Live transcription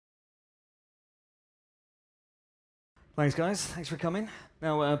Thanks, guys. Thanks for coming.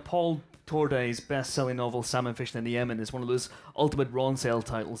 Now, Paul Torday's best-selling novel Salmon Fishing in the Yemen is one of those ultimate Ron-sale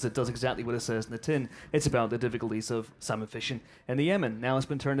titles that does exactly what it says in the tin. It's about the difficulties of salmon fishing in the Yemen. Now it's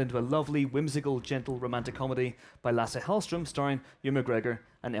been turned into a lovely, whimsical, gentle romantic comedy by Lasse Hallström, starring Hugh McGregor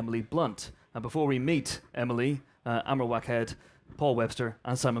and Emily Blunt. And before we meet Emily, Amr Wackhead, Paul Webster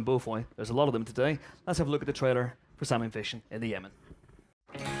and Simon Beaufoy, there's a lot of them today, let's have a look at the trailer for Salmon Fishing in the Yemen.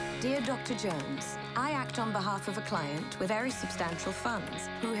 Dear Dr. Jones, I act on behalf of a client with very substantial funds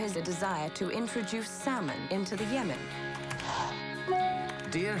who has a desire to introduce salmon into the Yemen.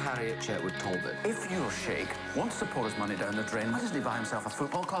 Dear Harriet Chetwood Talbot, if your sheikh wants to pour his money down the drain, why doesn't he buy himself a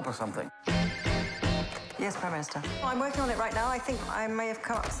football club or something? Yes, Prime Minister. I'm working on it right now. I think I may have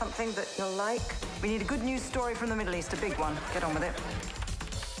come up with something that you'll like. We need a good news story from the Middle East, a big one. Get on with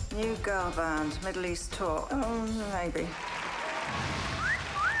it. New girl band, Middle East tour. Oh, maybe.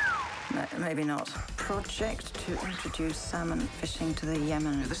 No, maybe not. Project to introduce salmon fishing to the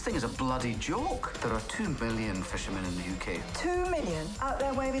Yemen. This thing is a bloody joke. There are 2 million fishermen in the UK. 2 million out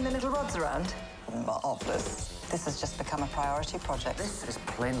there waving the little rods around. Marvellous. This has just become a priority project. This is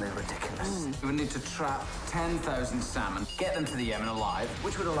plainly ridiculous. We would need to trap 10,000 salmon, get them to the Yemen alive,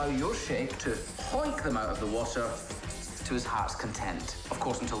 which would allow your sheikh to hoik them out of the water to his heart's content. Of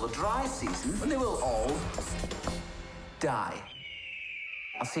course, until the dry season, when they will all die.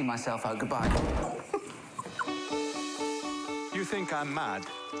 I'll see myself out. Goodbye. You think I'm mad?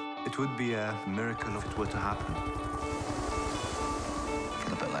 It would be a miracle if it were to happen. I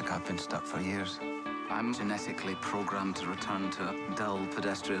feel a bit like I've been stuck for years. I'm genetically programmed to return to a dull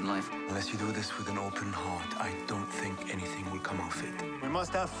pedestrian life. Unless you do this with an open heart, I don't think anything will come of it. We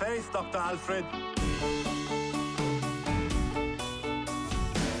must have faith, Dr. Alfred.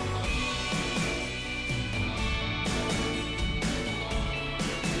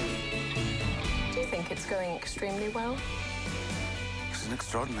 Do you think it's going extremely well? It's an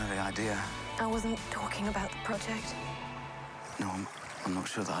extraordinary idea. I wasn't talking about the project. No, I'm not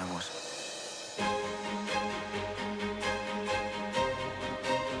sure that I was.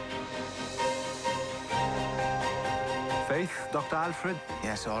 Faith, Dr. Alfred?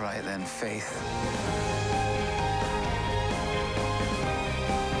 Yes, all right then, faith.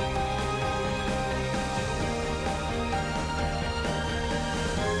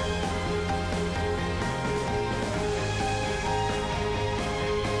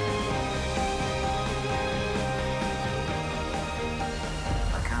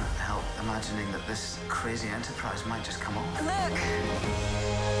 I can't help imagining that this crazy enterprise might just come off. Look!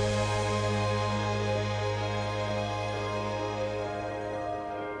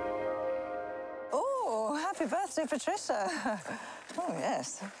 Oh, happy birthday, Patricia. Oh,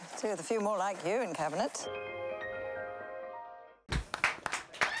 yes. See with a few more like you in Cabinet.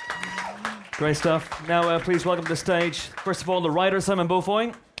 Great stuff. Now, please welcome to the stage, first of all, the writer, Simon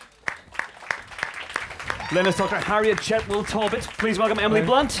Beaufoy. Then it's Dr. Harriet Chetwood Talbot. Please welcome Emily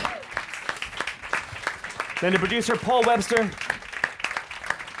Blunt. Then the producer, Paul Webster.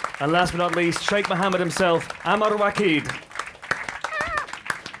 And last but not least, Sheikh Mohammed himself, Amr Wackhead.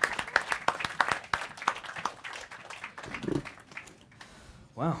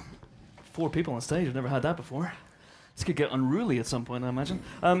 Wow. 4 people on stage. I've never had that before. This could get unruly at some point, I imagine.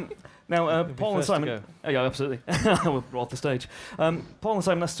 Now, Paul and Simon... yeah, absolutely. We're off the stage. Paul and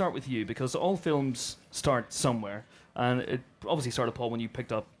Simon, let's start with you, because all films start somewhere. And it obviously started, Paul, when you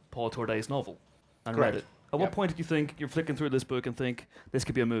picked up Paul Torday's novel and read it. At what point did you think, you're flicking through this book and think, this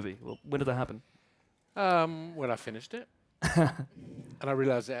could be a movie? Well, when did that happen? When I finished it. And I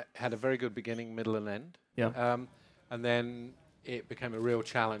realised it had a very good beginning, middle and end. Yeah. And then it became a real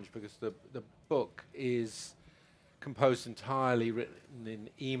challenge because the book is composed entirely written in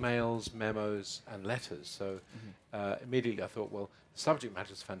emails, memos and letters. So immediately I thought, well, the subject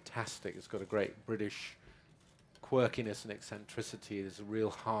matter is fantastic. It's got a great British quirkiness and eccentricity. There's a real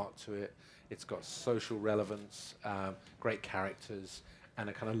heart to it. It's got social relevance, great characters, and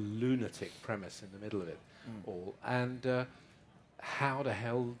a kind of lunatic premise in the middle of it all. And how the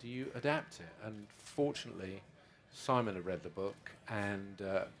hell do you adapt it? And fortunately, Simon had read the book, and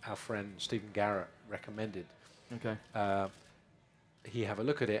our friend Stephen Garrett recommended he have a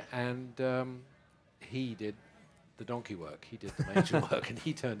look at it, and he did the donkey work. He did the major work, and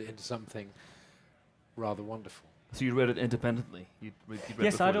he turned it into something rather wonderful. So you read it independently? You'd read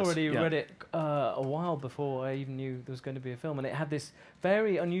Yes, before I'd this. already read it a while before I even knew there was going to be a film, and it had this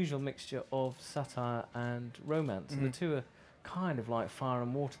very unusual mixture of satire and romance. And the two are kind of like fire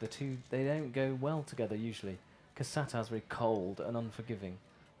and water. The two, they don't go well together usually, because satire is very cold and unforgiving,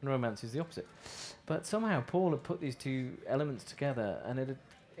 and romance is the opposite. But somehow Paul had put these two elements together, and it had,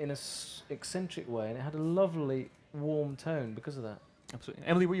 in a eccentric way, and it had a lovely warm tone because of that. Absolutely.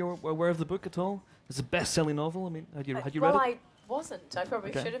 Emily, were you aware of the book at all? It's a best-selling novel. I mean, had you read it? Well, I wasn't. I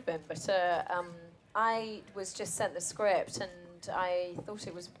probably Okay. should have been, but I was just sent the script, and I thought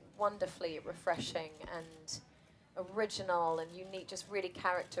it was wonderfully refreshing and original and unique, just really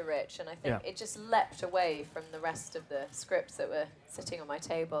character-rich, and I think it just leapt away from the rest of the scripts that were sitting on my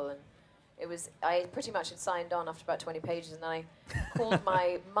table, and I pretty much had signed on after about 20 pages, and I called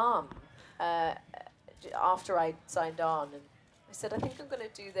my mum after I signed on, and I said, I think I'm going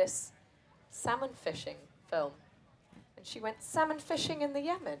to do this salmon fishing film. And she went, salmon fishing in the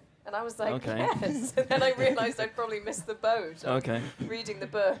Yemen? And I was like, yes. And then I realised I'd probably missed the boat on reading the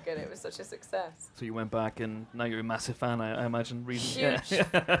book, and it was such a success. So you went back, and now you're a massive fan, I imagine. Huge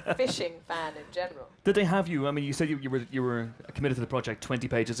fishing fan in general. Did they have you? I mean, you said you were committed to the project 20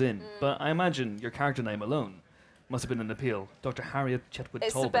 pages in, but I imagine your character name alone must have been an appeal. Dr. Harriet Chetwood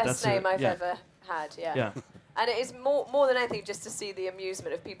It's Talbot. the best name I've ever had, Yeah. And it is more than anything just to see the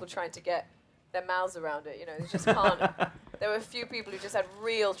amusement of people trying to get their mouths around it. You know, they just can't. There were a few people who just had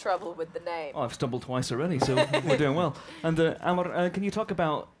real trouble with the name. Oh, I've stumbled twice already, so we're doing well. And Amar, can you talk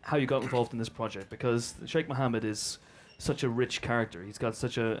about how you got involved in this project? Because Sheikh Mohammed is such a rich character. He's got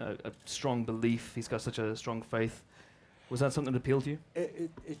such a strong belief. He's got such a strong faith. Was that something that appealed to you?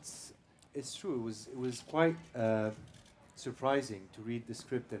 It's true. It was quite surprising to read the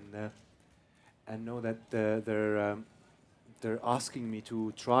script and know that they're asking me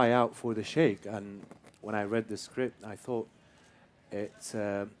to try out for the Sheikh. And when I read the script, I thought it's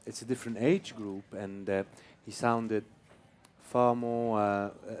a different age group, and he sounded far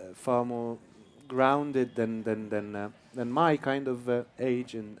more grounded than my kind of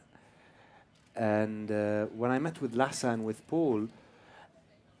age. And when I met with Lassa and with Paul,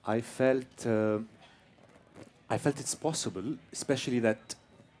 I felt it's possible, especially that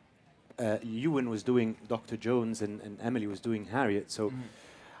Ewan was doing Dr. Jones and Emily was doing Harriet. So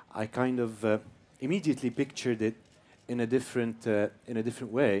I kind of immediately pictured it in a different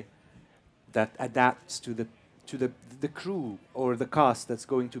way that adapts to the crew or the cast that's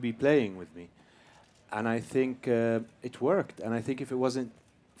going to be playing with me. And I think it worked. And I think if it wasn't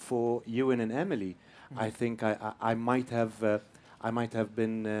for Ewan and Emily, I think I might have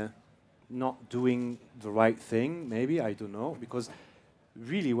been not doing the right thing. Maybe, I don't know, because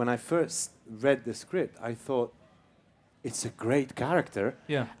really, when I first read the script, I thought it's a great character.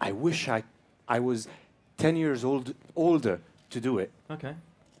 Yeah. I wish I was 10 years older to do it. Okay.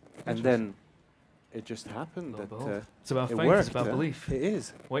 And then it just happened that it's about it faith. worked, It's about belief. It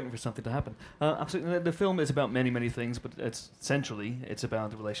is. Waiting for something to happen. Absolutely. The film is about many things, but centrally it's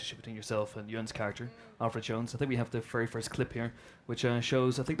about the relationship between yourself and Ewan's character, Alfred Jones. I think we have the very first clip here, which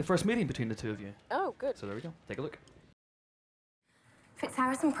shows, I think, the first meeting between the two of you. Oh, good. So there we go. Take a look.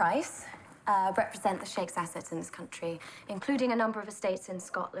 Fitzharris and Price represent the Sheikh's assets in this country, including a number of estates in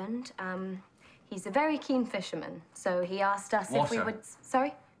Scotland. He's a very keen fisherman, so he asked us if we would...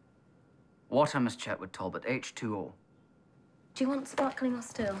 Sorry? Water, Miss Chetwood Talbot, H2O. Do you want sparkling or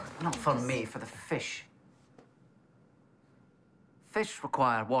still? Not for me, for the fish. Fish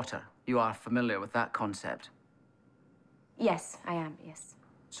require water. You are familiar with that concept. Yes, I am, yes.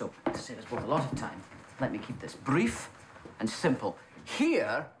 So, to save us both a lot of time, let me keep this brief and simple.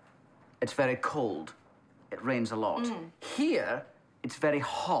 Here, it's very cold. It rains a lot. Here, it's very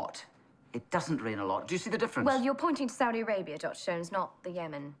hot. It doesn't rain a lot. Do you see the difference? Well, you're pointing to Saudi Arabia, Dr. Jones, not the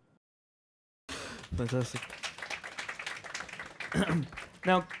Yemen. Fantastic.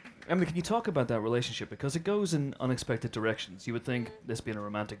 Now, Emily, can you talk about that relationship? Because it goes in unexpected directions. You would think this being a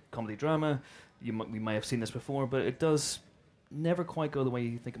romantic comedy drama, we might have seen this before, but it does never quite go the way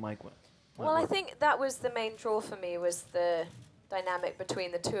you think it might go. Well, I think that was the main draw for me, was the dynamic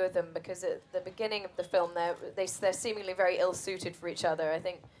between the two of them, because at the beginning of the film, they're seemingly very ill-suited for each other. I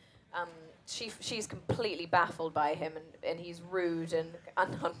think she's completely baffled by him, and he's rude and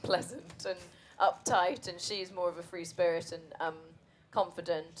unpleasant and uptight, and she's more of a free spirit and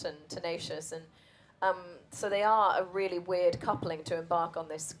confident and tenacious, and so they are a really weird coupling to embark on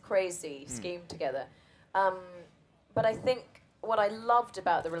this crazy scheme together. But I think what I loved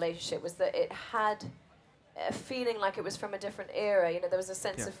about the relationship was that it had a feeling like it was from a different era. You know, there was a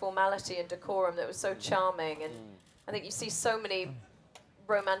sense of formality and decorum that was so charming, and I think you see so many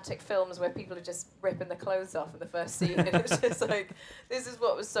romantic films where people are just ripping their clothes off in the first scene, and it's just like, this is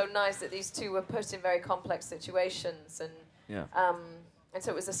what was so nice, that these two were put in very complex situations, and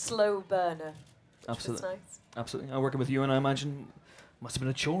so it was a slow burner. Absolutely. Which was nice. Absolutely. Working with you, and I imagine must have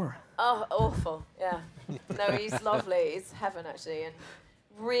been a chore. Oh, awful, yeah. No, he's lovely. He's heaven, actually, and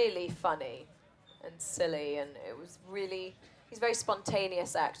really funny and silly, and it was really... He's a very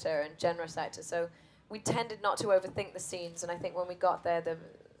spontaneous actor and generous actor, so we tended not to overthink the scenes, and I think when we got there,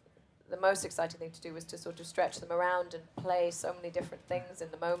 the most exciting thing to do was to sort of stretch them around and play so many different things in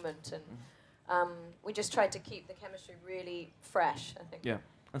the moment, and we just tried to keep the chemistry really fresh, I think. Yeah.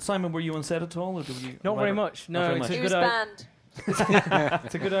 And Simon, were you on set at all, or did you? Not very much. No, it's a He good was banned.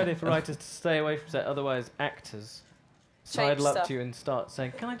 It's a good idea for writers to stay away from set. Otherwise, actors sidle up stuff. to you and start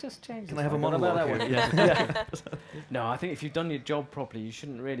saying, "Can I just change? Can this I have a one? What about monologue that here?" one?" Yeah. No, I think if you've done your job properly, you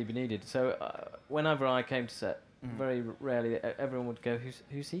shouldn't really be needed. So whenever I came to set, very rarely everyone would go,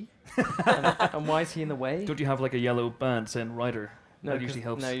 "Who's he? and why is he in the way?" Don't you have like a yellow band saying writer? No, That usually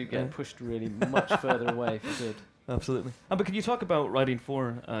helps. now you get pushed really much further away for good. Absolutely. But can you talk about writing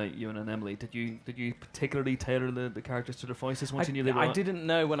for Ewan and Emily? Did you particularly tailor the characters to their voices once you knew they were? I didn't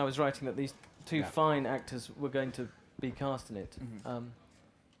know when I was writing that these two fine actors were going to be cast in it.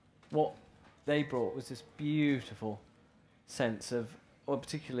 What they brought was this beautiful sense of, or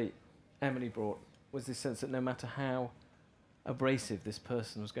particularly Emily brought, was this sense that no matter how abrasive this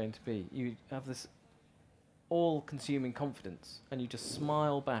person was going to be, you have this all-consuming confidence, and you just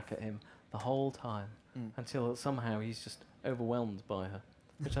smile back at him the whole time until somehow he's just overwhelmed by her,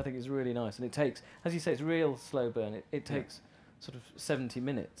 which I think is really nice. And it takes, as you say, it's real slow burn. It takes sort of 70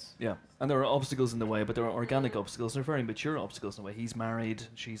 minutes. Yeah, and there are obstacles in the way, but there are organic obstacles. They're very mature obstacles in the way. He's married,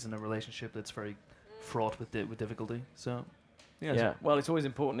 she's in a relationship that's very fraught with difficulty. So, yeah. Well, it's always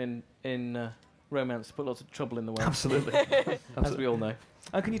important in romance to put lots of trouble in the way. Absolutely. As we all know.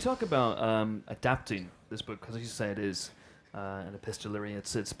 Can you talk about adapting this book? Because as you say, it is an epistolary.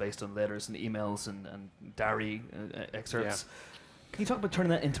 It's based on letters and emails and diary excerpts. Yeah. Can you talk about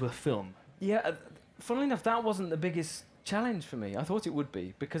turning that into a film? Yeah, funnily enough, that wasn't the biggest challenge for me. I thought it would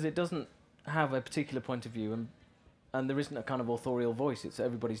be, because it doesn't have a particular point of view, and there isn't a kind of authorial voice. It's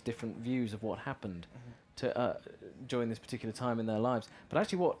everybody's different views of what happened to during this particular time in their lives. But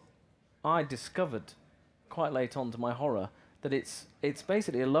actually what I discovered quite late on, to my horror, that it's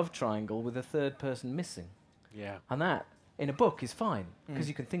basically a love triangle with a third person missing. Yeah. And that, in a book, is fine, because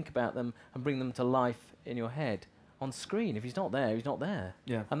you can think about them and bring them to life in your head. On screen, if he's not there, he's not there.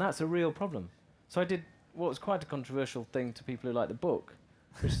 Yeah. And that's a real problem. So I did what was quite a controversial thing to people who like the book,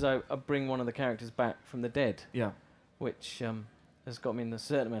 which is I bring one of the characters back from the dead. Yeah. Which has got me in a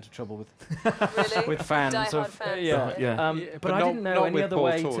certain amount of trouble with Really? with fans. Die-hard fans. Yeah. But I didn't know any other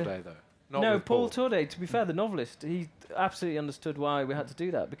way Paul to. Torday, though. No, Paul Torday, to be fair, the novelist, he absolutely understood why we had to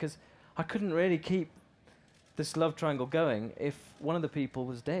do that, because I couldn't really keep this love triangle going if one of the people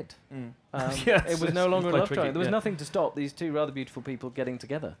was dead. Yes, it was no longer a love triangle. There was yeah. nothing to stop these two rather beautiful people getting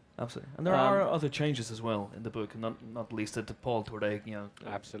together. Absolutely. And there are other changes as well in the book, and not least to Paul Torday,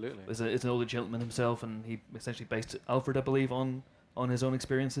 Absolutely. is an older gentleman himself, and he essentially based Alfred, I believe, on his own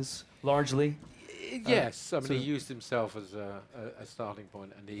experiences, largely. Yes, I mean, he used himself as a starting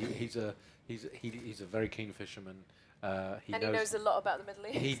point, and he's a very keen fisherman. He knows a lot about the Middle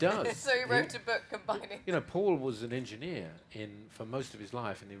East. He does. So he wrote a book combining. Paul was an engineer for most of his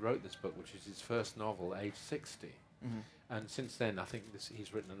life, and he wrote this book, which is his first novel, age 60. And since then, I think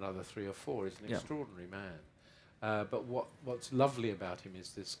he's written another 3 or 4. He's an extraordinary man. But what's lovely about him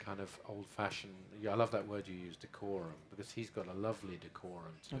is this kind of old-fashioned. I love that word you use, decorum, because he's got a lovely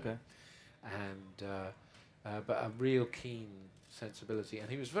decorum to him. And but a real keen sensibility,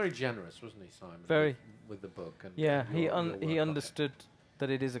 and he was very generous, wasn't he, Simon? Very. With the book. And yeah, your he understood that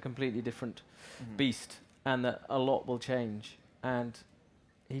it is a completely different beast, and that a lot will change, and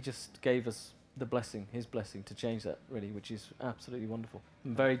he just gave us the blessing, his blessing, to change that, really, which is absolutely wonderful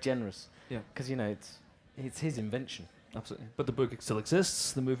and very generous. Yeah, because it's his invention. Absolutely. But the book still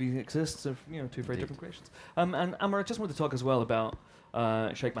exists. The movie exists. They're, two very different creations. And Amar, I just wanted to talk as well about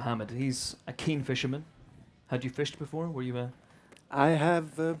Sheikh Mohammed. He's a keen fisherman. Had you fished before? Were you a... I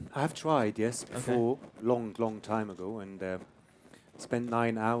have tried, yes, before, long time ago, and spent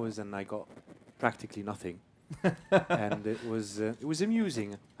 9 hours, and I got practically nothing. And it was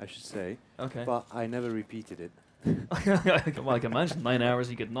amusing, I should say. Okay. But I never repeated it. Well, I can imagine 9 hours,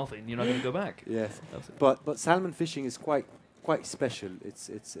 you get nothing. You're not going to go back. Yes. But salmon fishing is quite special.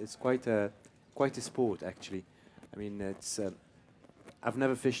 It's quite a sport, actually. I mean, I've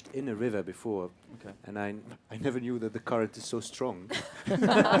never fished in a river before, and I never knew that the current is so strong.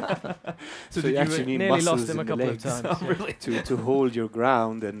 So you actually need nearly muscles lost him in a the couple legs of times. Really? to hold your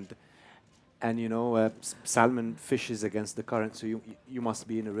ground, and salmon fishes against the current, so you must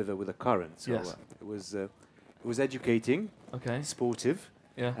be in a river with a current. So Yes. it was educating, sportive,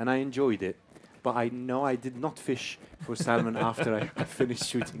 and I enjoyed it. But I know I did not fish for salmon after I finished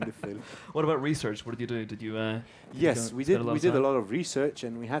shooting the film. What about research? What did you do? Did you? Yes, we did. We did a lot of research,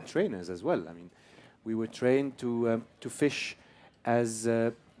 and we had trainers as well. I mean, we were trained to fish as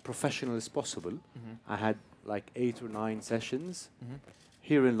professional as possible. Mhm. I had like 8 or 9 sessions Mhm.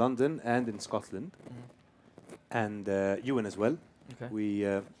 here in London and in Scotland, Mhm. and Ewan as well. Okay. We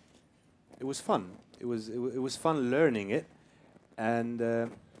it was fun. It was fun learning it, and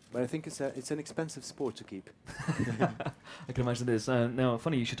but I think it's an expensive sport to keep. I can imagine it is. Now,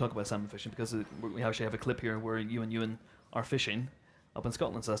 funny you should talk about salmon fishing because we actually have a clip here where you and Ewan are fishing up in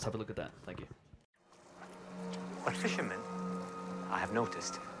Scotland. So let's have a look at that. Thank you. But fishermen, I have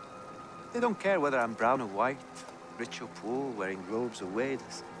noticed, they don't care whether I'm brown or white, rich or poor, wearing robes or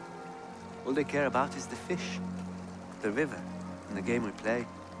waders. All they care about is the fish, the river, and the game we play.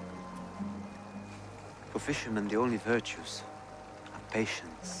 For fishermen, the only virtues are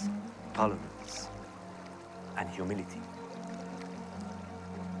patience, tolerance, and humility.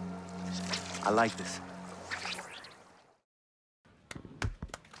 I like this.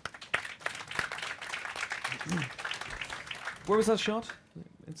 Where was that shot?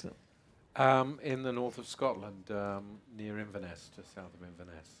 It's in the north of Scotland, near Inverness, just south of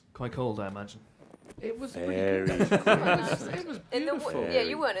Inverness. quite cold, I imagine. It was Very pretty good. It was In the beautiful. yeah,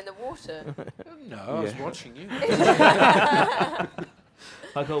 you weren't in the water. No, I was Yeah. watching you.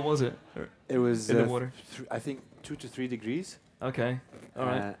 How cold was it? It was In the water? I think 2 to 3 degrees. Okay. All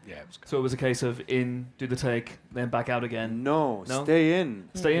right. Yeah, it was good. So it was a case of in, do the take, then back out again. No, No? stay in.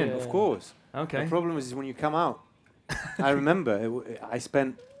 Stay in. Yeah. Of course. Okay. The problem is when you come out. I remember I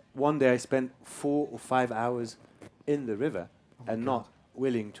spent one day. I spent 4 or 5 hours in the river and not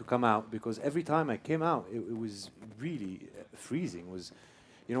willing to come out because every time I came out, it was really freezing. It was,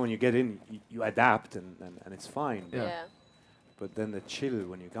 you know, when you get in, you adapt and it's fine. Yeah. But then the chill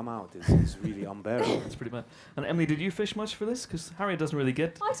when you come out is really unbearable. It's pretty bad. And Emily, did you fish much for this? Because Harriet doesn't really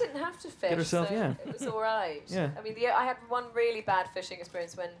get. I didn't have to fish. herself, so yeah. It was all right. Yeah. I mean, I had one really bad fishing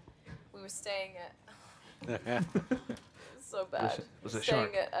experience when we were staying at. So bad. Was it a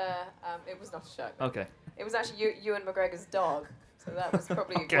staying shark? at. It was not a shark. No. Okay. It was actually Ewan McGregor's dog, so that was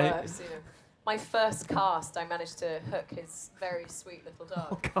probably Okay. worse. You know, my first cast, I managed to hook his very sweet little dog.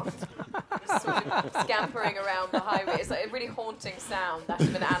 Oh God. He was sort of scampering around the highway. It's like a really haunting sound, that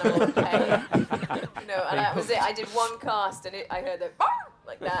of an animal in pain. You know, and that was it. I did one cast, and I heard the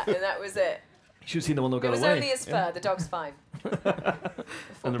like that, and that was it. You should have seen the one that It got was away. only his fur. The dog's fine.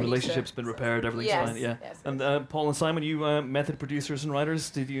 And the relationship's been repaired. Everything's Yes, fine. Yeah. yes, And Paul and Simon, you method producers and writers.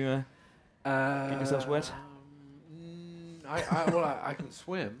 Did you get yourselves wet? I can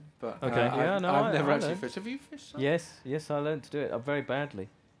swim, but Okay. Yeah, no, I've I never actually learned. fished. Have you fished? Simon? Yes, I learned to do it very badly.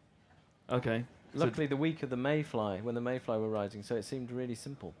 Okay. So Luckily, the week of the mayfly, when the mayfly were rising, so it seemed really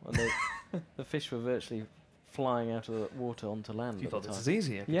simple. And the fish were virtually flying out of the water onto land you at thought the this time. is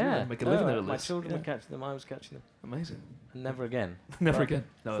easy. I could do Yeah, that, make a living no, out of my this. children Yeah. were catching them, I was catching them. Amazing. Never again. Never But again.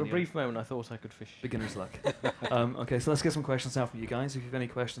 No, For a yeah. brief moment, I thought I could fish. Beginner's luck. Okay, so let's get some questions now from you guys. If you have any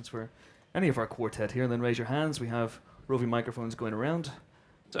questions for any of our quartet here, then raise your hands. We have roving microphones going around.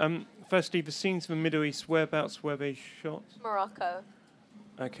 Firstly, the scenes from the Middle East, whereabouts were they shot? Morocco.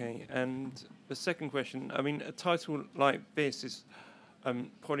 Okay, and the second question, I mean, a title like this is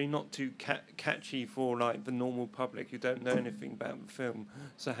probably not too catchy for like the normal public who don't know anything about the film.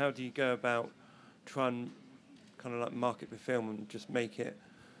 So how do you go about trying kind of like market the film and just make it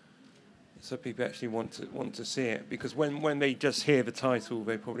so people actually want to see it? Because when they just hear the title,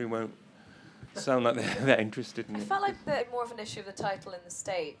 they probably won't sound like they're interested in I it. felt like more of an issue of the title in the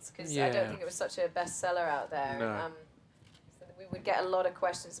States because I Yeah. don't think it was such a bestseller out there. No. So we would get a lot of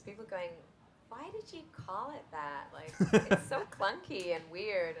questions. People going, "Why did you call it that? Like, it's so clunky and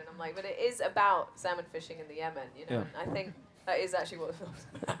weird." And I'm like, "But it is about salmon fishing in the Yemen, you know." Yeah. And I think that is actually what the film's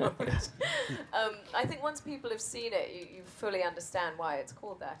about. I think once people have seen it, you fully understand why it's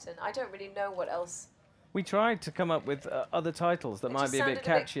called that. And I don't really know what else. We tried to come up with other titles that It might just be a bit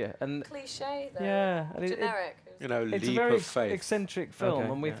sounded catchier. And Cliche, though. yeah, and Generic. You know, it's a leap very of faith. eccentric film,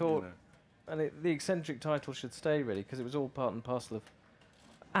 Okay, and we yeah. thought, and the eccentric title should stay really because it was all part and parcel of,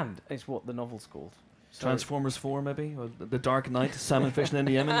 and it's what the novel's called. So Transformers 4, maybe? Or The Dark Knight, salmon fishing in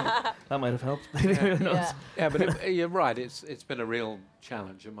the Yemen? That might have helped. Who knows? Yeah. Yeah, but you're right. It's been a real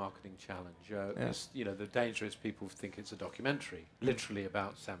challenge, a marketing challenge. Yeah. It's, you know, the danger is people think it's a documentary, literally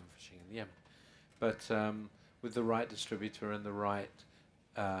about salmon fishing in the Yemen. But with the right distributor and the right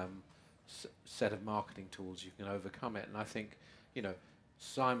set of marketing tools, you can overcome it. And I think, you know,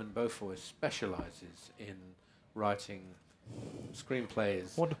 Simon Beaufoy specialises in writing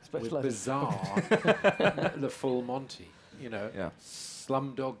screenplays What with specialise? bizarre, the full Monty, you know, Yeah.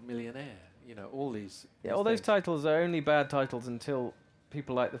 Slumdog Millionaire, you know, all these. Yeah, all those titles are only bad titles until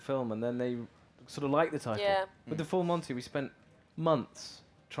people like the film, and then they sort of like the title. Yeah. With the Full Monty, we spent months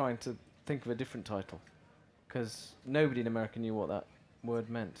trying to think of a different title because nobody in America knew what that word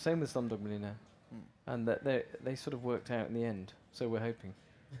meant. Same with Slumdog Millionaire, and that they sort of worked out in the end. So we're hoping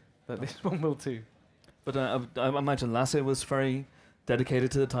that this one will too. But I imagine Lasse was very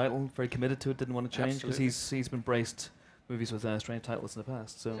dedicated to the title, very committed to it, didn't want to change, because he's been braced movies with strange titles in the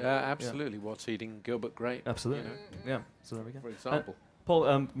past. So absolutely. Yeah. What's Eating Gilbert Grape? Absolutely. Yeah. So there we go. For example,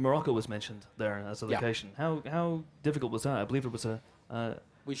 Paul, Morocco was mentioned there as a location. How difficult was that? I believe it was a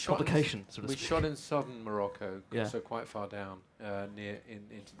complication. We shot in southern Morocco, so quite far down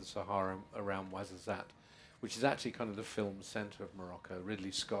into the Sahara around Ouarzazate, which is actually kind of the film centre of Morocco.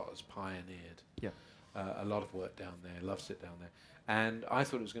 Ridley Scott has pioneered a lot of work down there, loves it down there. And I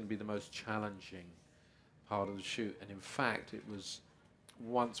thought it was going to be the most challenging part of the shoot. And in fact, it was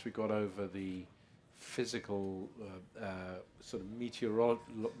once we got over the physical sort of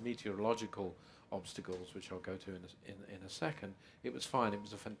meteorological obstacles, which I'll go to in a second, it was fine. It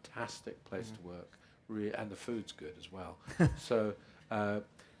was a fantastic place to work, and the food's good as well. So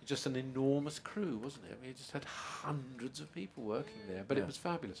just an enormous crew, wasn't it? We just had hundreds of people working there, but it was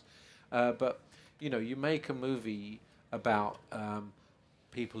fabulous. But you make a movie about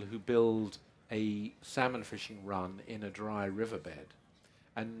people who build a salmon fishing run in a dry riverbed.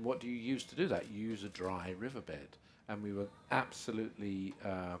 And what do you use to do that? You use a dry riverbed. And we were absolutely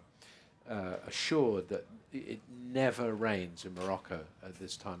assured that it never rains in Morocco at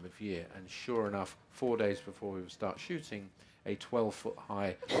this time of year. And sure enough, 4 days before we would start shooting, a 12-foot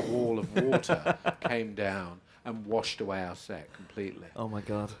high wall of water came down and washed away our set completely. Oh my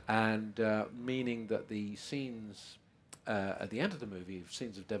God. And meaning that the scenes at the end of the movie,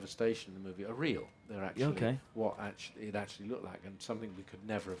 scenes of devastation in the movie, are real. They're actually what it actually looked like, and something we could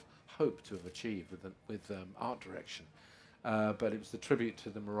never have hoped to have achieved with art direction. But it was the tribute to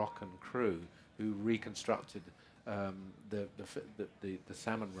the Moroccan crew who reconstructed the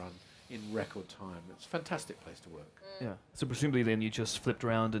salmon run in record time. It's a fantastic place to work. Yeah. So presumably then you just flipped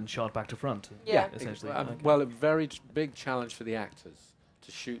around and shot back to front. Yeah. Essentially. Well, a very big challenge for the actors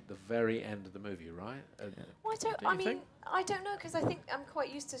to shoot the very end of the movie, right? Well, I don't know, because I think I'm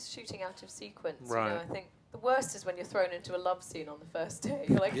quite used to shooting out of sequence. Right. You know, I think the worst is when you're thrown into a love scene on the first day.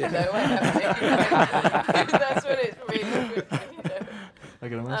 You're like, hello, I'm happening. That's when it's really I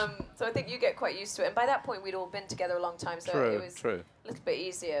can imagine. So I think you get quite used to it. And by that point, we'd all been together a long time, so it was a little bit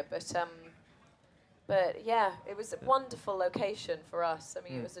easier. But yeah, it was a wonderful location for us. I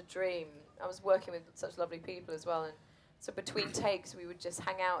mean, it was a dream. I was working with such lovely people as well. And so between takes, we would just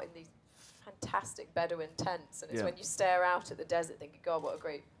hang out in these fantastic Bedouin tents. And it's when you stare out at the desert thinking, God, what a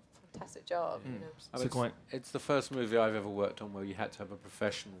great, fantastic job. You know? It's the first movie I've ever worked on where you had to have a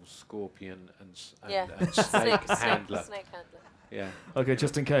professional scorpion and snake handler. Snake handler. Yeah. Okay,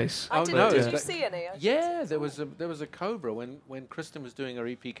 just in case. Did you see any? There was a cobra when Kristen was doing her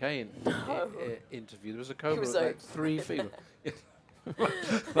EPK interview. There was a cobra like 3 feet.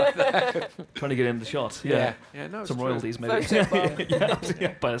 Trying to get in the shot. No, some royalties maybe.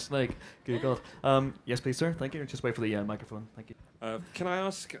 By a snake. Good God. Yes, please, sir. Thank you. Just wait for the microphone. Thank you. Can I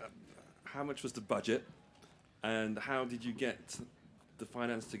ask, how much was the budget, and how did you get the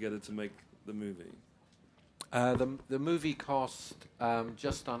finance together to make the movie? The movie cost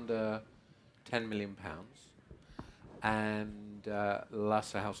just under £10 million, and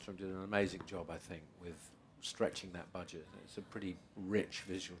Lasse Hallström did an amazing job, I think, with stretching that budget. It's a pretty rich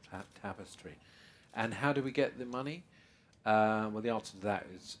visual tapestry. And how do we get the money? Well, the answer to that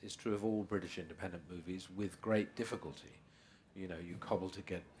is true of all British independent movies, with great difficulty. You cobble to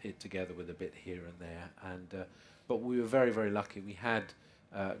get it together with a bit here and there. And but we were very, very lucky. We had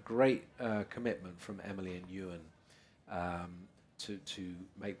great commitment from Emily and Ewan to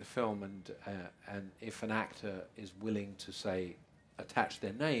make the film, and if an actor is willing to say attach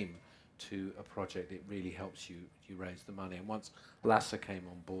their name to a project, it really helps you raise the money. And once Lasse came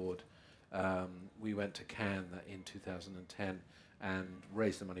on board, we went to Cannes in 2010 and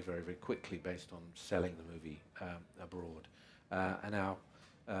raised the money very, very quickly based on selling the movie abroad. And our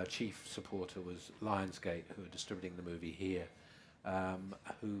chief supporter was Lionsgate, who are distributing the movie here,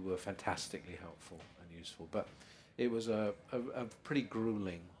 who were fantastically helpful and useful. But it was a pretty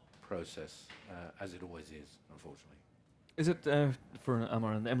grueling process, as it always is, unfortunately. Is it, for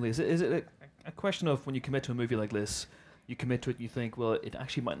Amar and Emily, is it a question of when you commit to a movie like this, you commit to it and you think, well, it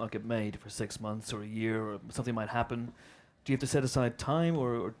actually might not get made for 6 months or a year, or something might happen? Do you have to set aside time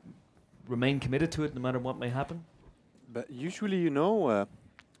or remain committed to it no matter what may happen? But usually,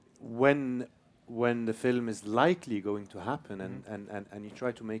 when the film is likely going to happen, and you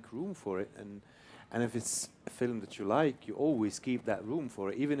try to make room for it, and if it's a film that you like, you always keep that room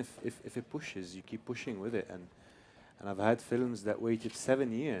for it. Even if it pushes, you keep pushing with it. And I've had films that waited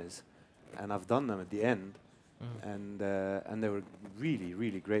 7 years, and I've done them at the end, and they were really,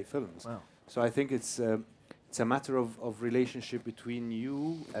 really great films. Wow. So I think it's a matter of relationship between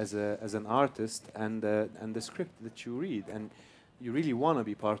you as an artist and the script that you read, and you really want to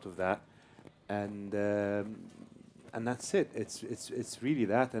be part of that, and that's it. It's really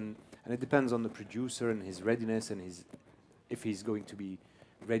that, and it depends on the producer and his readiness and if he's going to be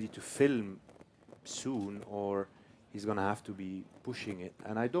ready to film soon, or he's going to have to be pushing it.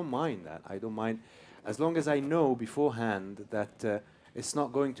 And I don't mind that. I don't mind, as long as I know beforehand that it's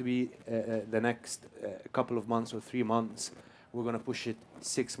not going to be the next couple of months or 3 months. We're going to push it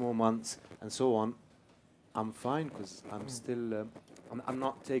 6 more months and so on. I'm fine, because I'm still. I'm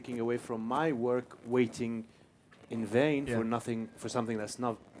not taking away from my work, waiting in vain for nothing, for something that's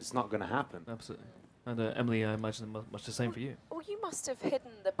not going to happen. Absolutely. And Emily, I imagine much the same for you. Well, you must have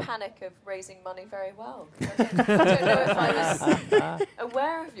hidden the panic of raising money very well. I don't know if I was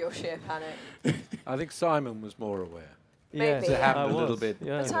aware of your sheer panic. I think Simon was more aware. Maybe. It happened a little bit.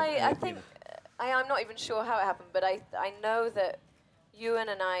 Yeah. But I think, I'm not even sure how it happened, but I know that Ewan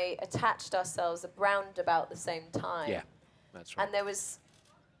and I attached ourselves around about the same time. Yeah, that's right. And it was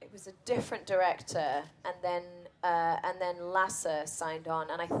a different director, and then Lasse signed on,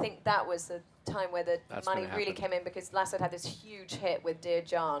 and I think that was the time where the money really came in, because Lasse had this huge hit with Dear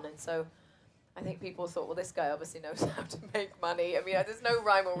John, and so I think people thought, well, this guy obviously knows how to make money. I mean, there's no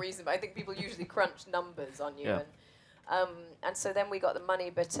rhyme or reason, but I think people usually crunch numbers on you. Yeah. And so then we got the money,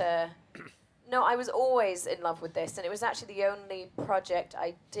 but no, I was always in love with this, and it was actually the only project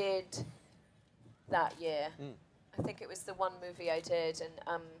I did that year. I think it was the one movie I did,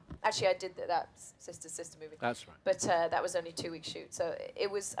 and actually I did that Sister movie. That's right. But that was only 2 week shoot, so I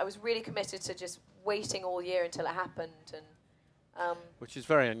was really committed to just waiting all year until it happened, and which is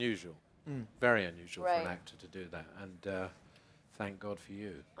very unusual. Very unusual for Right. an actor to do that, and thank God for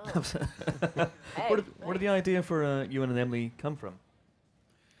you. Hey, Where did the idea for Ewan and Emily come from?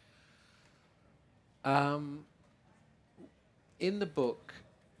 In the book,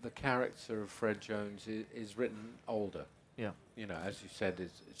 the character of Fred Jones is written older. Yeah. You know, as you said,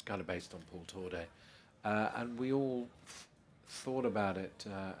 it's kind of based on Paul Torday. And we all thought about it,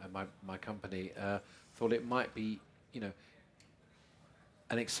 and my company thought it might be, you know,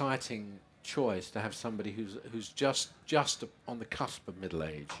 an exciting choice to have somebody who's just on the cusp of middle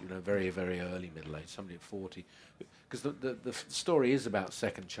age, you know, very, very early middle age, somebody at 40. Because the story is about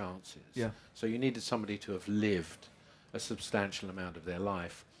second chances. Yeah. So you needed somebody to have lived a substantial amount of their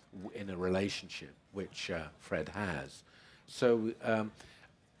life in a relationship, which Fred has. So,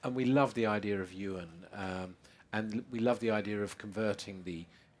 and we love the idea of Ewan, and we love the idea of converting the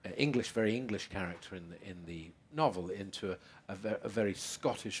very English character in the novel into a very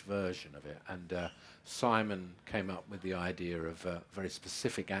Scottish version of it. And Simon came up with the idea of a very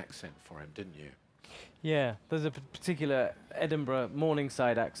specific accent for him, didn't you? Yeah, there's a particular Edinburgh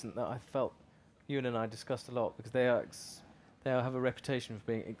Morningside accent that I felt Ewan and I discussed a lot, because they have a reputation for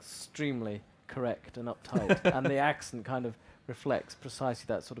being extremely correct and uptight, and the accent kind of reflects precisely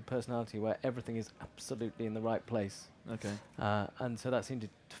that sort of personality where everything is absolutely in the right place. Okay. And so that seemed to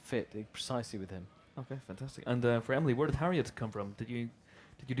fit precisely with him. Okay, fantastic. And for Emily, where did Harriet come from? Did you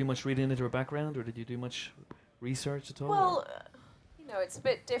do much reading into her background, or did you do much research at all? Well, you know, it's a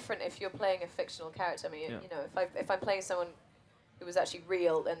bit different if you're playing a fictional character. I mean, you know, if I'm playing someone who was actually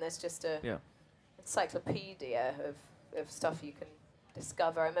real, then there's just a encyclopedia of stuff you can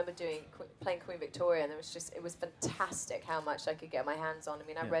discover. I remember playing Queen Victoria, and it was fantastic how much I could get my hands on. I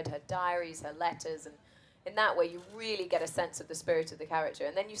mean, I read her diaries, her letters, and in that way you really get a sense of the spirit of the character.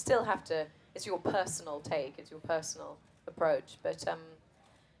 And then you still have to, it's your personal take, it's your personal approach.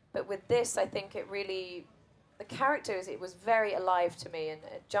 But with this, I think it really, the characters, it was very alive to me, and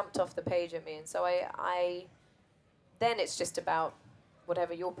it jumped off the page at me. And so I then it's just about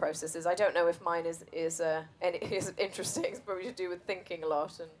whatever your process is. I don't know if mine is interesting. It's probably to do with thinking a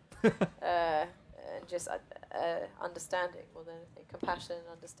lot and just understanding more than anything, compassion and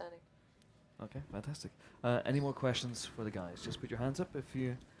understanding. Okay, fantastic. Any more questions for the guys? Just put your hands up if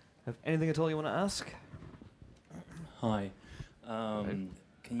you have anything at all you want to ask. Hi.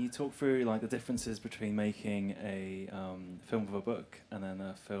 Can you talk through like the differences between making a film of a book and then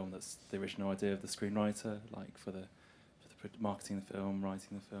a film that's the original idea of the screenwriter, like for the marketing the film,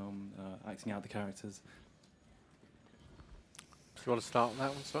 writing the film, acting out the characters? Do you want to start on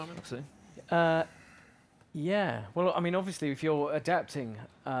that one, Simon? Absolutely. Yeah. Well, I mean, obviously, if you're adapting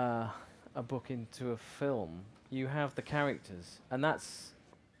a book into a film, you have the characters, and that's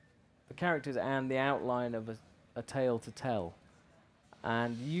the characters and the outline of a tale to tell.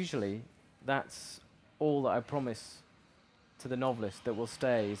 And usually, that's all that I promise to the novelist that will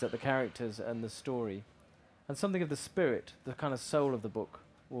stay, is that the characters and the story and something of the spirit, the kind of soul of the book,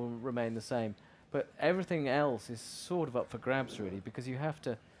 will remain the same. But everything else is sort of up for grabs, really, because you have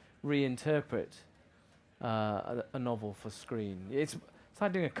to reinterpret a novel for screen. It's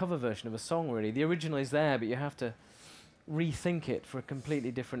like doing a cover version of a song, really. The original is there, but you have to rethink it for a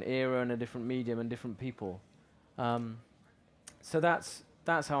completely different era and a different medium and different people. So that's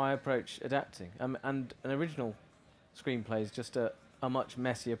how I approach adapting. And an original screenplay is just a much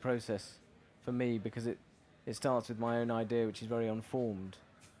messier process for me, because it starts with my own idea, which is very unformed.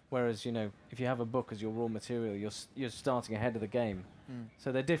 Whereas, if you have a book as your raw material, you're starting ahead of the game.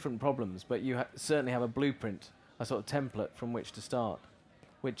 So they're different problems, but you certainly have a blueprint, a sort of template from which to start,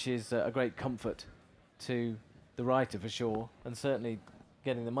 which is a great comfort to the writer for sure, and certainly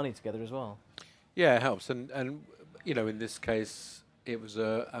getting the money together as well. Yeah, it helps. And in this case, it was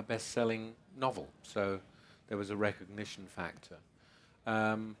a best-selling novel, so there was a recognition factor.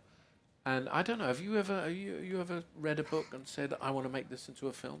 And I don't know, have you ever read a book and said, I want to make this into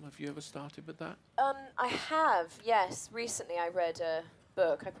a film? Have you ever started with that? I have, yes. Recently I read a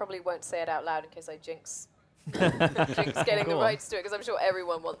book. I probably won't say it out loud in case I jinx getting the rights to it, because I'm sure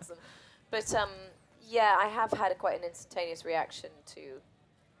everyone wants them. But yeah, I have had quite an instantaneous reaction to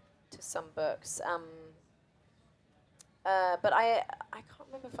some books. But I can't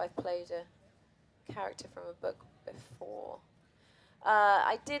remember if I've played a character from a book before.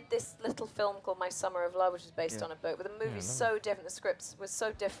 I did this little film called My Summer of Love, which is based on a book, but the movie's so different, the script was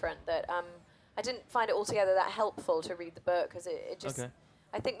so different that I didn't find it altogether that helpful to read the book, because it just... Okay.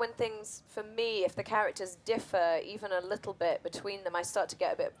 I think when things, for me, if the characters differ even a little bit between them, I start to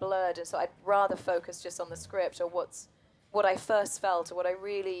get a bit blurred, and so I'd rather focus just on the script, or what I first felt, or what I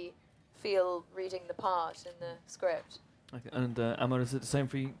really feel reading the part in the script. Okay. And Amar, is it the same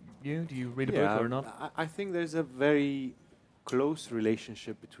for you? Do you read a book or not? I think there's a very close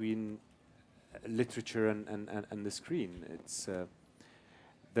relationship between literature and the screen. It's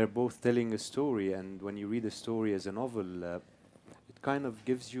they're both telling a story, and when you read a story as a novel, it kind of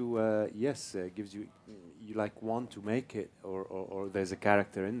gives you gives you like want to make it, or there's a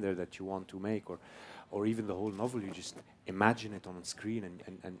character in there that you want to make, or even the whole novel, you just imagine it on screen,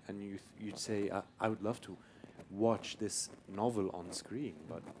 and you'd say, I would love to watch this novel on screen.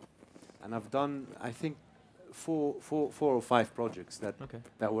 And I've done, I think, four or five projects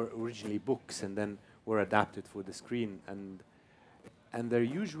that were originally books and then were adapted for the screen, and they're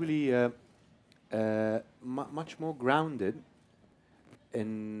usually much more grounded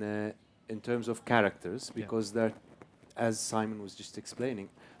in terms of characters, because they're, as Simon was just explaining,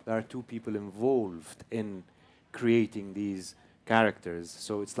 there are two people involved in creating these characters.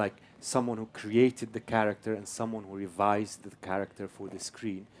 So it's like someone who created the character and someone who revised the character for the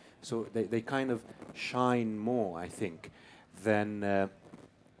screen. So they kind of shine more, I think, than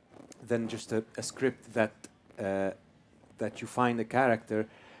just a script that you find a character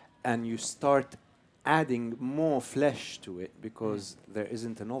and you start adding more flesh to it because there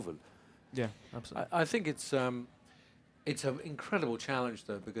isn't a novel. Yeah, absolutely. I think it's an incredible challenge,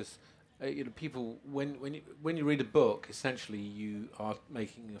 though, because people, when you read a book, essentially you are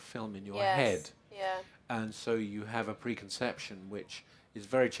making a film in your head, and so you have a preconception which is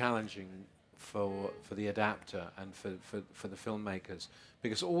very challenging for the adapter and for the filmmakers,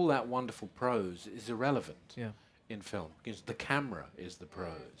 because all that wonderful prose is irrelevant in film, because the camera is the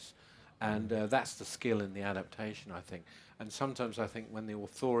prose, and that's the skill in the adaptation, I think. And sometimes I think when the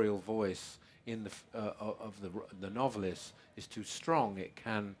authorial voice in of the novelist is too strong, it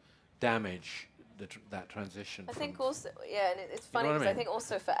can damage that transition. I think also, and it's funny because I think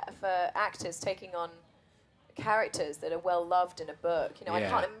also for actors taking on characters that are well loved in a book, I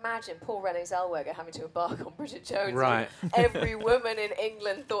can't imagine Paul Renée Zellweger having to embark on Bridget Jones. Right. Every woman in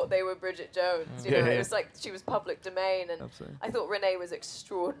England thought they were Bridget Jones. It was like she was public domain, and I thought Renée was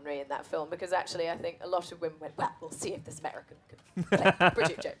extraordinary in that film, because actually I think a lot of women went, well, we'll see if this American can play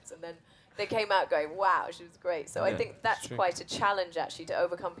Bridget Jones, and then they came out going, wow, she was great. So I think that's quite a challenge, actually, to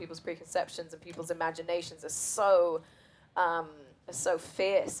overcome people's preconceptions, and people's imaginations are so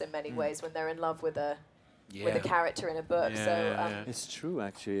fierce in many ways when they're in love with a character in a book. It's true,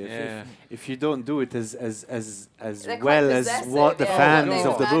 actually. If you don't do it as they're well as what the fans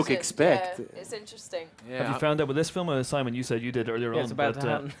of the book expect. It's interesting. Have you found out with this film, Simon? You said you did earlier on. It's about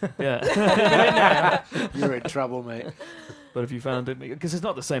to happen. You're in trouble, mate. But have you found it? Because it's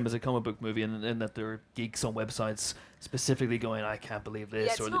not the same as a comic book movie, in that there are geeks on websites specifically going, I can't believe this.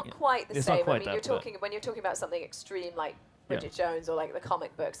 Yeah, it's not quite the same. I mean, when you're talking about something extreme like Bridget Jones or like the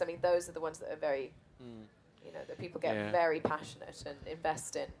comic books, I mean, those are the ones that are very, that people get very passionate and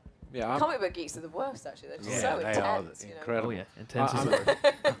invest in. Yeah, comic book geeks are the worst, actually. They're just so intense. Incredible. Oh, yeah, intense.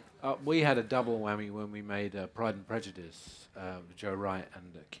 We had a double whammy when we made Pride and Prejudice with Joe Wright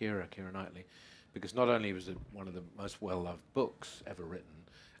and Keira Knightley, because not only was it one of the most well-loved books ever written,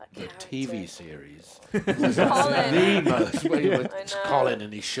 the TV series was the most. It's Colin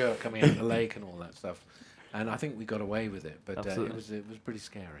and his shirt coming out of the lake and all that stuff, and I think we got away with it, but it was pretty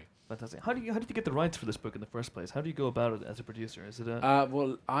scary. Fantastic. How did you get the rights for this book in the first place? How do you go about it as a producer? Is it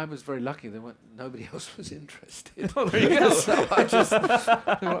well, I was very lucky. Nobody else was interested. Oh, there you go. So I just,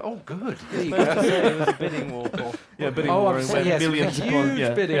 they were, oh, good. There you go. It was a bidding war, Paul. Yeah, bidding war. Yes, millions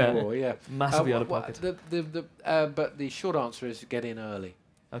huge bidding war. Yeah, massively out of pocket. But the short answer is get in early.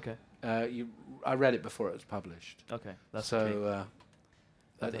 Okay. I read it before it was published. Okay, that's so.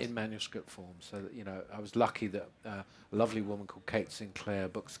 In manuscript form, so that, I was lucky that a lovely woman called Kate Sinclair,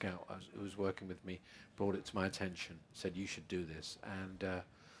 book scout, who was working with me, brought it to my attention, said you should do this, and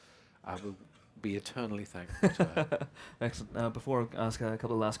I will be eternally thankful to her. Excellent. Before I ask a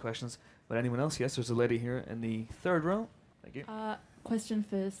couple of last questions, but anyone else? Yes, there's a lady here in the third row. Thank you. Question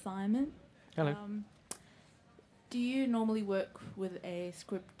for Simon. Hello. Do you normally work with a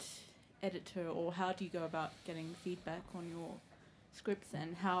script editor, or how do you go about getting feedback on your scripts,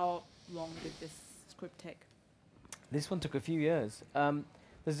 and how long did this script take? This one took a few years.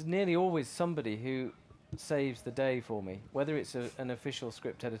 There's nearly always somebody who saves the day for me, whether it's an official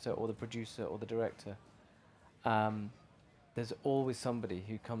script editor or the producer or the director. There's always somebody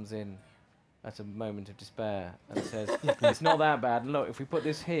who comes in at a moment of despair and says, it's not that bad, look, if we put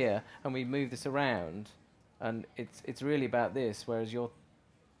this here and we move this around and it's really about this, whereas you're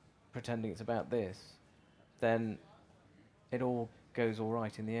pretending it's about this, then it all goes all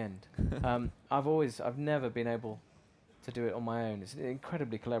right in the end. I've never been able to do it on my own. It's an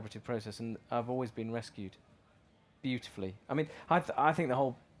incredibly collaborative process, and I've always been rescued beautifully. I mean, I think the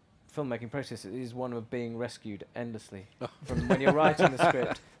whole filmmaking process is one of being rescued endlessly. From when you're writing the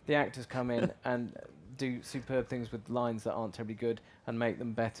script, the actors come in and do superb things with lines that aren't terribly good and make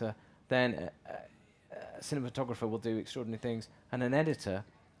them better. Then a cinematographer will do extraordinary things, and an editor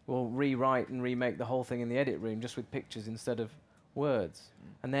will rewrite and remake the whole thing in the edit room just with pictures instead of words.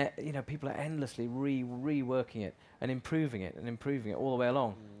 And people are endlessly reworking it and improving it all the way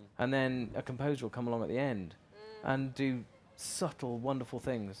along. And then a composer will come along at the end and do subtle, wonderful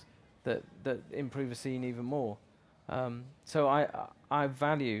things that improve a scene even more. So I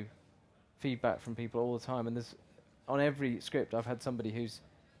value feedback from people all the time, and there's on every script I've had somebody who's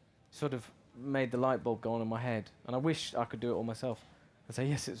sort of made the light bulb go on in my head, and I wish I could do it all myself and say,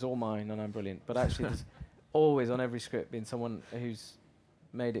 yes, it's all mine and I'm brilliant. But actually there's always on every script been someone who's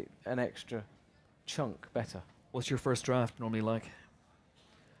made it an extra chunk better. What's your first draft normally like?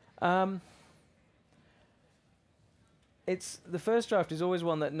 It's the first draft is always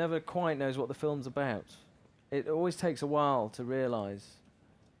one that never quite knows what the film's about. It always takes a while to realise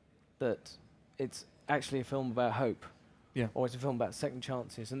that it's actually a film about hope, or it's a film about second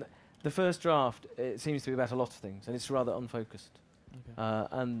chances. And the first draft, it seems to be about a lot of things, and it's rather unfocused. Okay.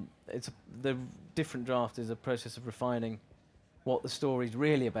 And the different draft is a process of refining what the story's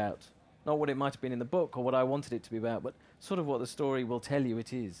really about. Not what it might have been in the book or what I wanted it to be about, but sort of what the story will tell you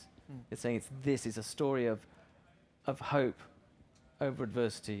it is. It's saying this is a story of hope over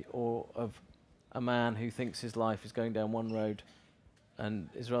adversity, or of a man who thinks his life is going down one road and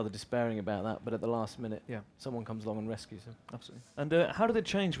is rather despairing about that, but at the last minute, someone comes along and rescues him. Absolutely. And how did it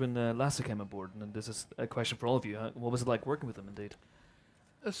change when Lasse came aboard? And this is a question for all of you. What was it like working with him, indeed?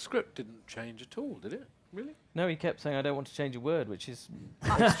 The script didn't change at all, did it? Really? No, he kept saying, I don't want to change a word, which is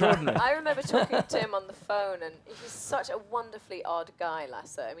extraordinary. I remember talking to him on the phone, and he's such a wonderfully odd guy,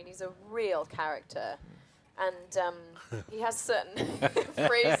 Lasse. I mean, he's a real character. And he has certain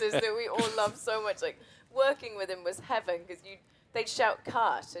phrases that we all love so much. Like, working with him was heaven, because they'd shout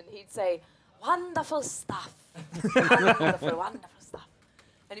cut, and he'd say, wonderful stuff. Wonderful, wonderful stuff.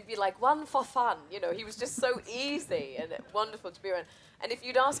 And he'd be like, one for fun. He was just so easy and wonderful to be around. And if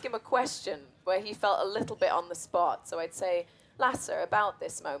you'd ask him a question where he felt a little bit on the spot, so I'd say, Lasse, about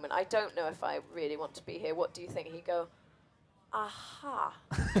this moment, I don't know if I really want to be here. What do you think? He'd go, aha.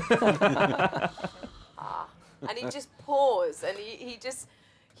 And he'd just pause, and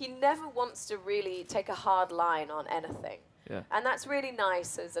he never wants to really take a hard line on anything. Yeah. And that's really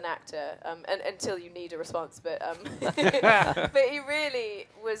nice as an actor, until you need a response. But but he really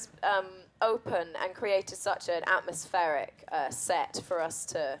was open and created such an atmospheric set for us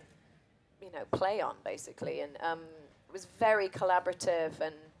to, play on, basically. And it was very collaborative,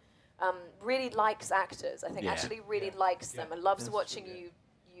 and really likes actors. I think actually really likes them and loves watching you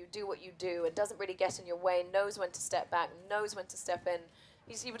do what you do, and doesn't really get in your way, knows when to step back, knows when to step in.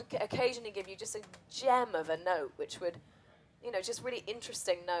 He would occasionally give you just a gem of a note, which would just really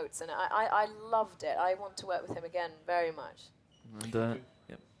interesting notes, and I loved it. I want to work with him again very much. And,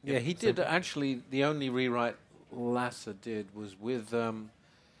 yeah, he did actually. The only rewrite Lasser did was with an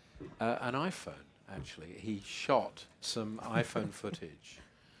iPhone. Actually, he shot some iPhone footage.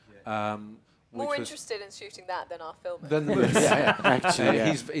 More interested in shooting that than our film. Than the movie, actually,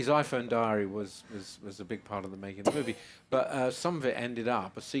 his iPhone diary was a big part of the making of the movie. But some of it ended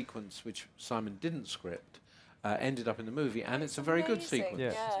up a sequence which Simon didn't script. Ended up in the movie, and it's a very good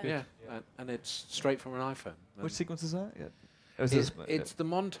sequence. Yeah. And it's straight from an iPhone. Which sequence is that? It's the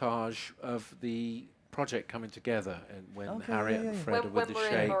montage of the project coming together, and when Harriet and Fred are with the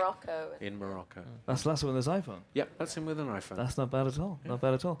Sheikh in Morocco. That's Lasser with his iPhone. Yep, that's him with an iPhone. That's not bad at all. Yeah. Not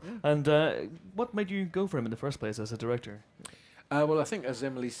bad at all. Yeah. And what made you go for him in the first place as a director? Well, I think, as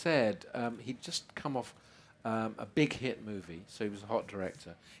Emily said, he'd just come off a big hit movie, so he was a hot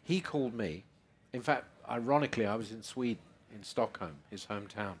director. He called me. In fact, ironically, I was in Sweden, in Stockholm, his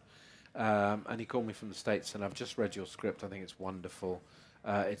hometown, and he called me from the States, and I've just read your script. I think it's wonderful.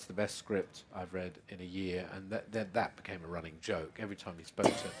 It's the best script I've read in a year, and that became a running joke. Every time he spoke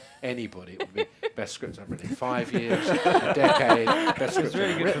to anybody, it would be best script I've read in 5 years, a decade, best script. It's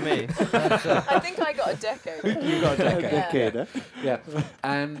really good for me. I think I got a decade. You got a decade. Huh? Yeah,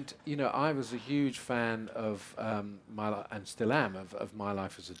 and I was a huge fan of and still am of My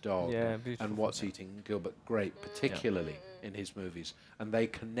Life as a Dog, and What's Eating Gilbert Grape, particularly in his movies, and they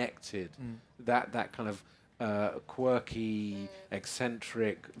connected that kind of quirky,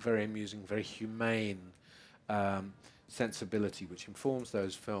 eccentric, very amusing, very humane sensibility which informs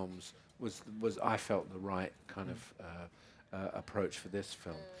those films was I felt the right kind of approach for this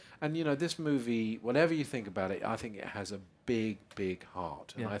film. And this movie, whatever you think about it, I think it has a big, big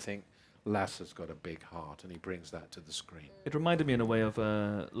heart, and I think Lasser's got a big heart, and he brings that to the screen. It reminded me in a way of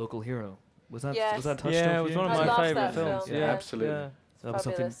Local Hero. Was that Yes. was that touched Yeah, on it for was you? one of I my love favourite that films. film. Yeah, Yeah. absolutely. Yeah. That was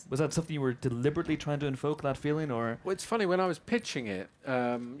something. Fabulous. Was that something you were deliberately trying to invoke, that feeling, or? Well, it's funny, when I was pitching it,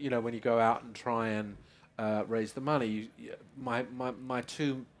 when you go out and try and raise the money, my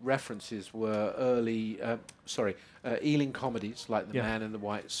two references were Ealing comedies like The Man in the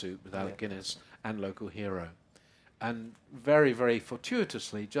White Suit with Alec Guinness and Local Hero. And very, very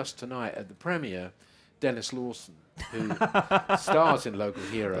fortuitously, just tonight at the premiere, Dennis Lawson, who stars in Local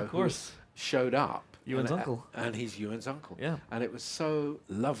Hero, Of course. who showed up. Ewan's uncle. And he's Ewan's uncle. Yeah. And it was so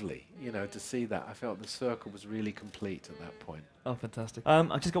lovely, to see that. I felt the circle was really complete at that point. Oh, fantastic.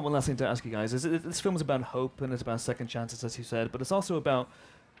 I just got one last thing to ask you guys. This film is about hope, and it's about second chances, as you said, but it's also about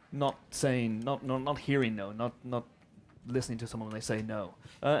not hearing no, not listening to someone when they say no.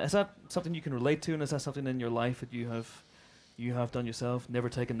 Is that something you can relate to, and is that something in your life that you have done yourself? Never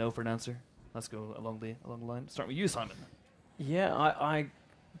taken no for an answer? Let's go along the line. Start with you, Simon. Yeah, I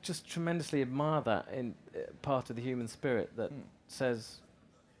just tremendously admire that in part of the human spirit that says,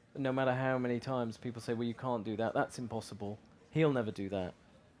 no matter how many times people say, well, you can't do that, that's impossible, he'll never do that.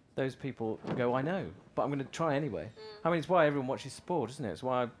 Those people go, I know, but I'm going to try anyway. I mean, it's why everyone watches sport, isn't it? It's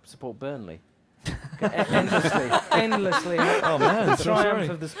why I support Burnley. endlessly. Oh man, the so triumph sorry.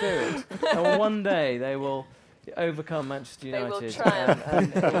 of the spirit. And one day they will overcome Manchester They will United, triumph.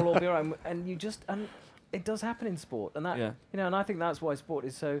 and it will all be all right. And you just, and it does happen in sport, and that, Yeah. and I think that's why sport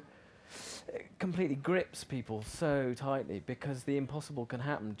is so completely grips people so tightly, because the impossible can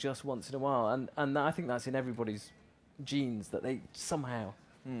happen just once in a while, and I think that's in everybody's genes, that they somehow,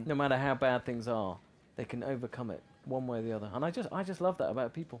 no matter how bad things are, they can overcome it one way or the other. And I just love that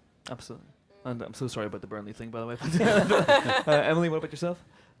about people. Absolutely. And I'm so sorry about the Burnley thing, by the way. Emily, what about yourself?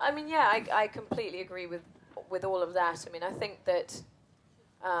 I mean, yeah, I completely agree with all of that. I mean, I think that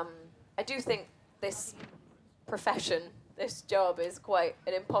I do think this profession, this job, is quite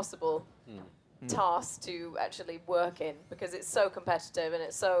an impossible task to actually work in, because it's so competitive and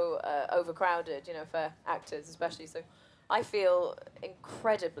it's so overcrowded, for actors especially. So I feel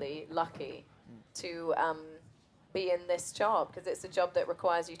incredibly lucky to be in this job, because it's a job that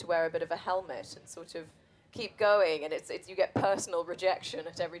requires you to wear a bit of a helmet and sort of keep going, and it's you get personal rejection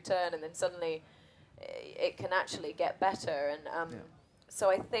at every turn, and then suddenly it can actually get better. And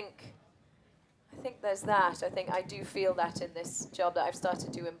so I think there's that. I think I do feel that in this job, that I've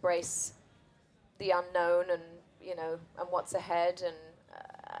started to embrace the unknown and and what's ahead, and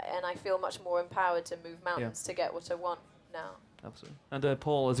I feel much more empowered to move mountains to get what I want now. Absolutely. And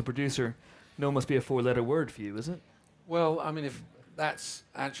Paul, as a producer, no must be a 4-letter word for you, is it? Well, I mean, if that's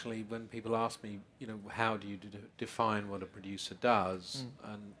actually when people ask me, how do you define what a producer does,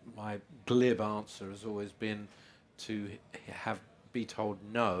 and my glib answer has always been to be told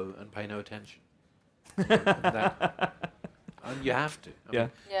no and pay no attention. And you have to. I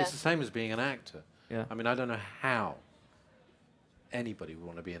mean, it's the same as being an actor. Yeah. I mean, I don't know how anybody would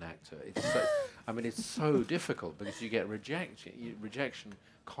want to be an actor. It's so, I mean, it's so difficult because you get rejection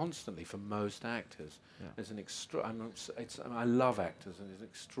constantly from most actors. Yeah. It's an I love actors, and it's an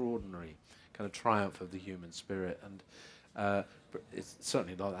extraordinary kind of triumph of the human spirit. And it's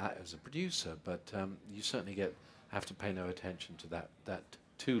certainly not that as a producer, but you certainly have to pay no attention to that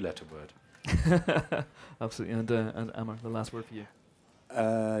two-letter word. Absolutely. And Amar, the last word for you.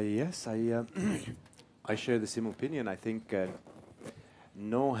 Yes, I share the same opinion. I think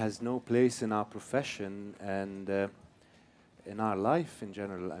no has no place in our profession and in our life in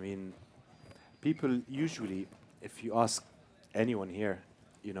general. I mean, people usually, if you ask anyone here,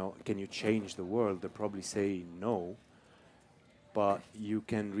 can you change the world? They'll probably say no. But you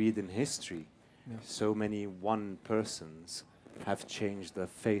can read in history, so many one persons have changed the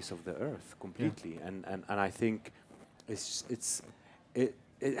face of the earth completely, and I think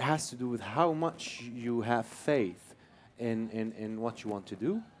it has to do with how much you have faith in what you want to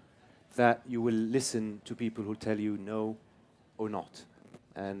do, that you will listen to people who tell you no or not,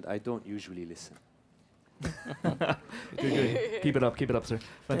 and I don't usually listen. Good. Keep it up, sir.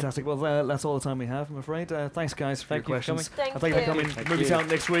 Fantastic. Well, that's all the time we have, I'm afraid. Thanks, guys, for your questions. Thank Thank you for coming. Movies out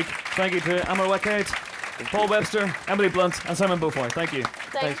next week. Thank you to Amar Wackhead, Paul Webster, Emily Blunt, and Simon Beaufoy. Thank you.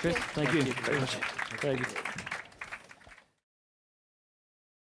 Thanks, Chris. Thank you Very much. Very good.